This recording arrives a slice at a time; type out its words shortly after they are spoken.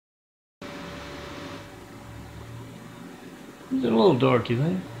It's a little dark, you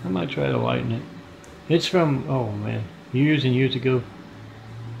think? I might try to lighten it. It's from, oh man, years and years ago.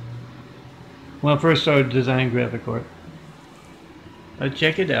 When I first started designing graphic art.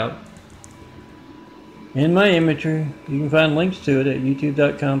 Check it out. In my imagery, you can find links to it at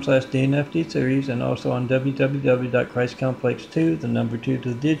youtube.com/DNFD series and also on www.christcomplex2, the number 2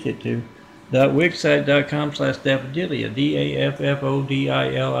 to the digit 2, .wixsite.com/daffodilia,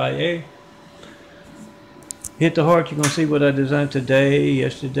 DAFFODILIA. Hit the heart, you're going to see what I designed today,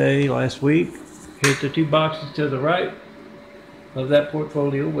 yesterday, last week. Hit the 2 boxes to the right of that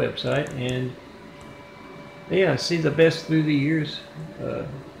portfolio website, and yeah, see the best through the years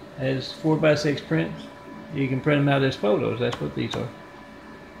as 4x6 prints. You can print them out as photos. That's what these are.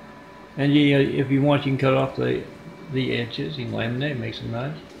 And if you want, you can cut off the edges. You can laminate, make some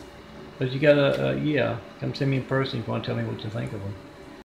nice. But you gotta, yeah, come see me in person if you want to tell me what you think of them.